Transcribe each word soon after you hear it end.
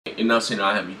And not saying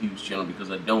I have a huge channel,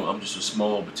 because I don't. I'm just a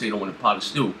small potato in a pot of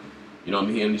stew. You know, I'm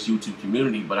here in this YouTube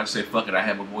community, but I said, fuck it, I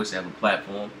have a voice, I have a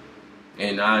platform.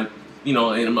 And and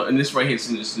this right here is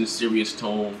in a serious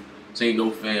tone. This ain't no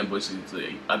fan, but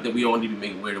I think we all need to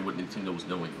make aware of what Nintendo is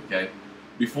doing, okay?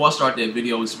 Before I start that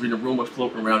video, it's been a rumor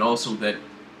floating around also that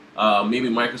maybe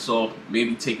Microsoft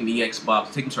maybe taking the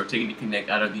taking the Kinect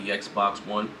out of the Xbox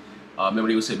One.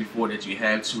 Remember they said before that you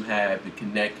had to have the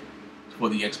Kinect for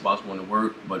the Xbox One to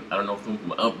work, but I don't know if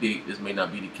from an update this may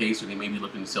not be the case, so they may be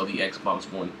looking to sell the Xbox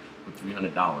One for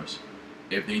 $300.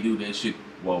 If they do that shit,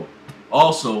 well,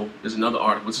 also there's another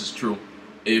article, this is true.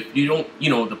 If you don't,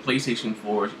 the PlayStation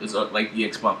 4 is like the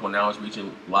Xbox One now is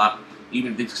reaching lock.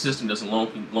 Even if the system doesn't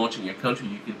launch in your country,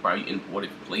 you can probably import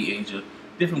it from Play Asia,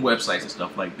 different websites and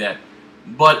stuff like that.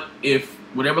 But if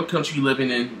whatever country you're living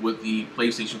in with the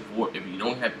PlayStation 4, if you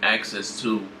don't have access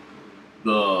to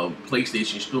the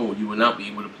PlayStation Store, you will not be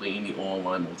able to play any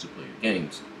online multiplayer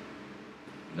games.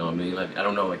 You know what I mean? Like, I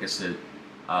don't know, like I said,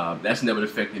 that's never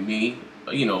affected me,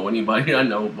 anybody I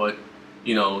know, but,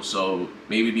 so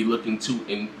maybe be looking to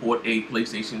import a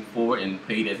PlayStation 4 and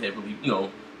pay that heavily,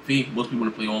 fee. Most people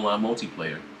want to play online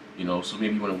multiplayer, so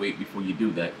maybe you want to wait before you do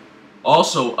that.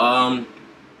 Also,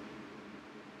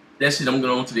 that's it. I'm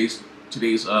going on today's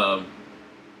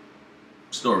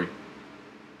story.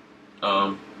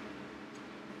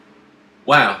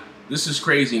 Wow, this is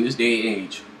crazy in this day and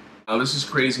age. This is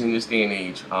crazy in this day and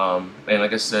age. And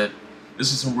like I said,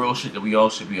 this is some real shit that we all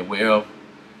should be aware of.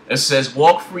 It says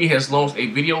Walk Free has launched a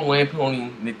video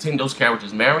lampooning Nintendo's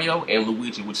characters Mario and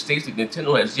Luigi, which states that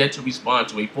Nintendo has yet to respond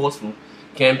to a forceful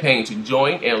campaign to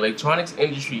join an electronics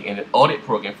industry and an audit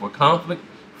program for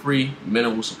conflict-free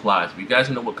mineral supplies. If you guys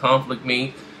know what conflict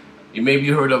means, you maybe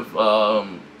heard of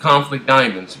conflict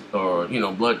diamonds, or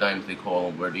blood diamonds they call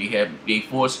them, where they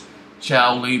force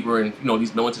child labor, and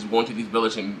these militants go into these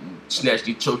villages and snatch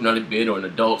these children out of bed, or an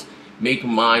adults make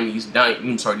them mine these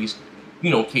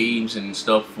caves and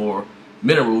stuff for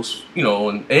minerals,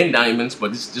 and diamonds.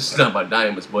 But this is not about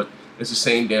diamonds, but it's the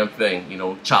same damn thing,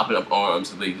 chopping up arms,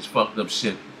 and they just fucked up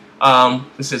shit.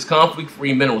 It says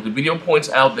conflict-free minerals. The video points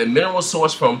out that minerals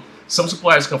sourced from some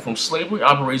suppliers come from slavery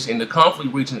operations in the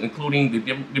conflict regions, including the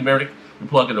Democratic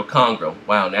Republic of Congo,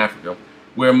 wow, in Africa,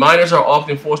 where miners are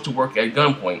often forced to work at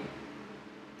gunpoint.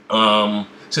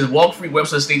 Says Walk Free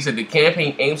website states that the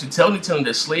campaign aims to tell Nintendo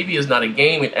that slavery is not a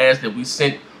game. It adds that we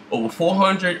sent over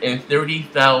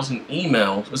 430,000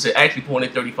 emails. Let's say actually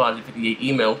 435,058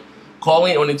 emails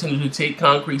calling on Nintendo to take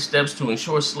concrete steps to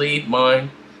ensure slave mine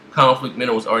conflict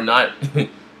minerals are not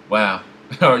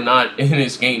are not in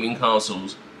its gaming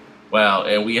consoles. Wow,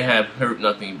 and we have heard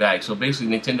nothing back. So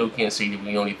basically Nintendo can't say that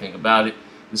we know anything about it.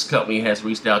 This company has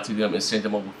reached out to them and sent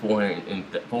them over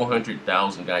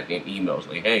 400,000 goddamn emails.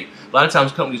 Like, hey, a lot of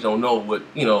times companies don't know what's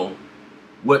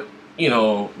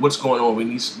going on in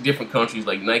these different countries.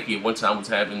 Like Nike at one time was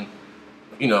having,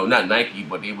 not Nike,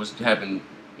 but they was having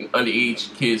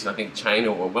underage kids, I think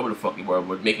China or whatever the fuck they were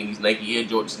making these Nike Air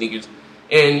Jordan sneakers.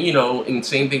 And, and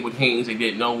same thing with Hanes. They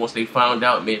didn't know. Once they found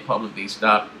out, made it public, they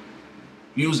stopped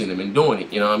using them and doing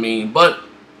it, But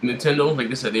Nintendo, like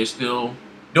I said, they're still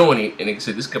doing it, and like I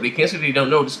said, this company, they can't say they don't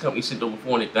know. This company sent over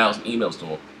 400,000 emails to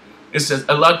them. It says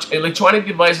electronic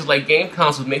devices like game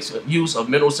consoles makes use of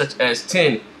minerals such as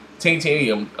tin,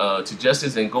 titanium, to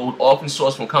justice and gold, often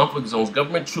sourced from conflict zones.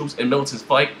 Government troops and militants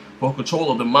fight for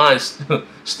control of the mines.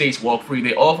 States Walk Free.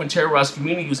 They often terrorize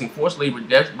community using forced labor,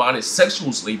 death, bondage,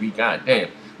 sexual slavery. Goddamn,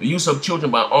 the use of children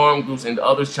by armed groups and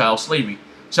others, child slavery.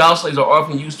 Child slaves are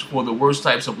often used for the worst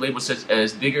types of labor, such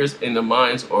as diggers in the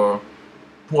mines or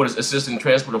porters assisting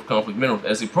transport of conflict minerals.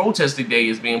 As a protest today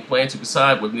is being planned to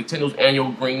coincide with Nintendo's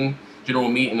annual Green General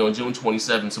Meeting on June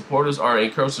 27. Supporters are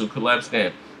encouraged to collapse.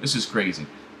 Damn, this is crazy.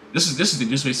 This is what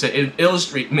it said. It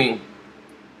illustrates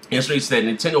that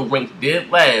Nintendo ranked dead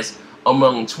last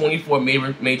among 24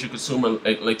 major consumer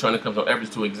electronic companies on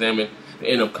efforts to examine the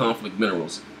end of conflict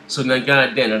minerals. So now,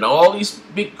 goddamn, and all these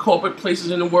big corporate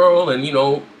places in the world, and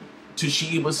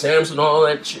Toshiba, Samsung, all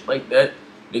that shit like that,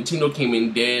 Nintendo came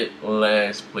in dead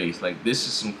last place. Like, this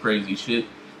is some crazy shit.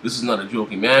 This is not a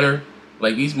joking matter.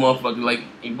 Like, these motherfuckers, like,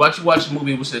 watch the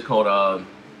movie, what's it called?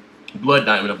 Blood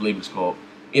Diamond, I believe it's called.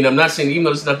 And I'm not saying, even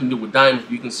though it's nothing to do with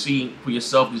diamonds, you can see for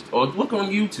yourself, or look on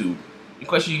YouTube. The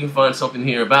question, you can find something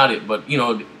here about it, but,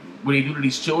 what they do to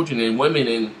these children and women,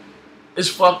 and it's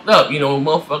fucked up.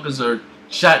 Motherfuckers are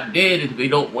shot dead if they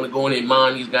don't want to go in and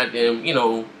mine these goddamn,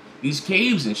 these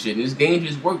caves and shit. And it's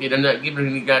dangerous work. They're not giving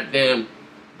any goddamn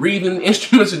breathing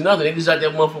instruments or nothing. They just got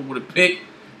that motherfucker with a pick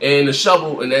and a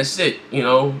shovel, and that's it,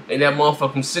 And that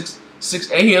motherfucker from 6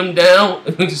 a.m. down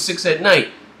to 6 at night.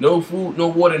 No food, no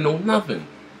water, no nothing.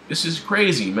 This is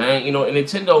crazy, man. You know, and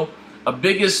Nintendo, a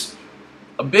biggest,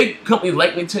 a big company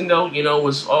like Nintendo, you know,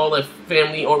 was all that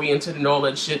family oriented and all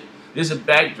that shit. There's a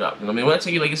backdrop. You know what I mean? When I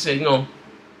tell you, like I said, you know,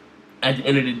 at the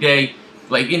end of the day,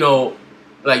 like, you know,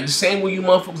 like the same way you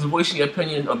motherfuckers are voicing your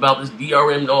opinion about this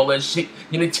DRM and all that shit.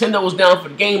 Your Nintendo was down for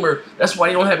the gamer. That's why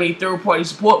they don't have any third-party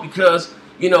support, because,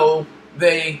 you know,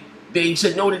 they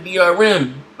said no to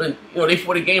DRM, but, you know, they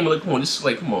for the gamer. Like, come on, this is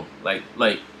like, come on, like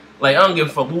I don't give a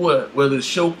fuck whether it's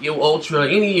Shokyo, Ultra,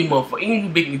 any of you motherfuckers, any of you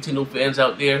big Nintendo fans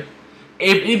out there.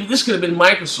 If this could have been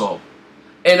Microsoft,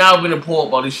 and I've been appalled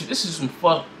about this shit. This is some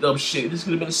fucked up shit. This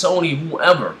could have been Sony,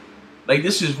 whoever. Like,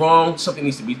 this is wrong. Something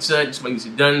needs to be said. Something needs to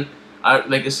be done.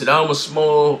 Like I said, I'm a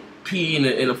small pea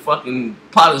in a fucking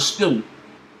pot of stew.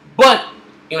 But,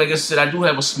 you know, like I said, I do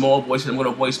have a small voice, and I'm going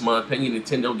to voice my opinion.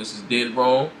 Nintendo, this is dead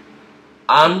wrong.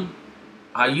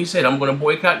 How you said, I'm going to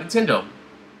boycott Nintendo.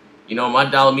 You know, my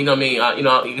dollar, you know what I mean? You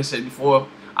know, like I said before,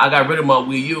 I got rid of my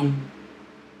Wii U.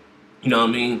 You know what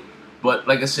I mean? But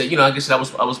like I said, you know, like I said,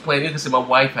 I was playing. Like I said, my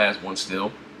wife has one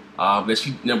still, but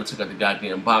she never took out the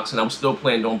goddamn box, and I'm still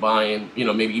planning on buying. You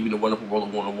know, maybe even the Wonderful World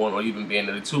of 101 or even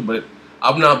Bayonetta 2. But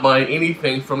I'm not buying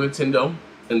anything from Nintendo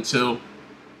until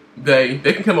they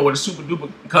can come up with a super duper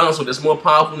console that's more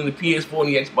powerful than the PS4 and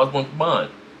the Xbox One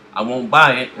combined. I won't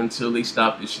buy it until they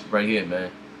stop this shit right here, man.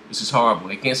 This is horrible.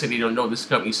 They can't say they don't know. This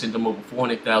company sent them over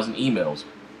 400,000 emails.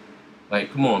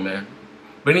 Like, come on, man.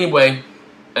 But anyway,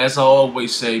 as I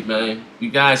always say, man, you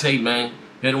guys hate, man.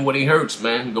 Hit them where it hurts,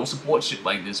 man. Don't support shit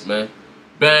like this, man.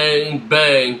 Bang,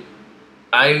 bang.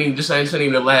 I ain't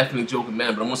even a laughing and joking,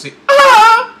 man. But I'm gonna say,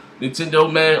 ah! Nintendo,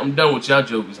 man, I'm done with y'all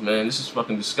jokers, man. This is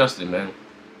fucking disgusting, man.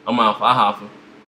 I'm out. I hoffer.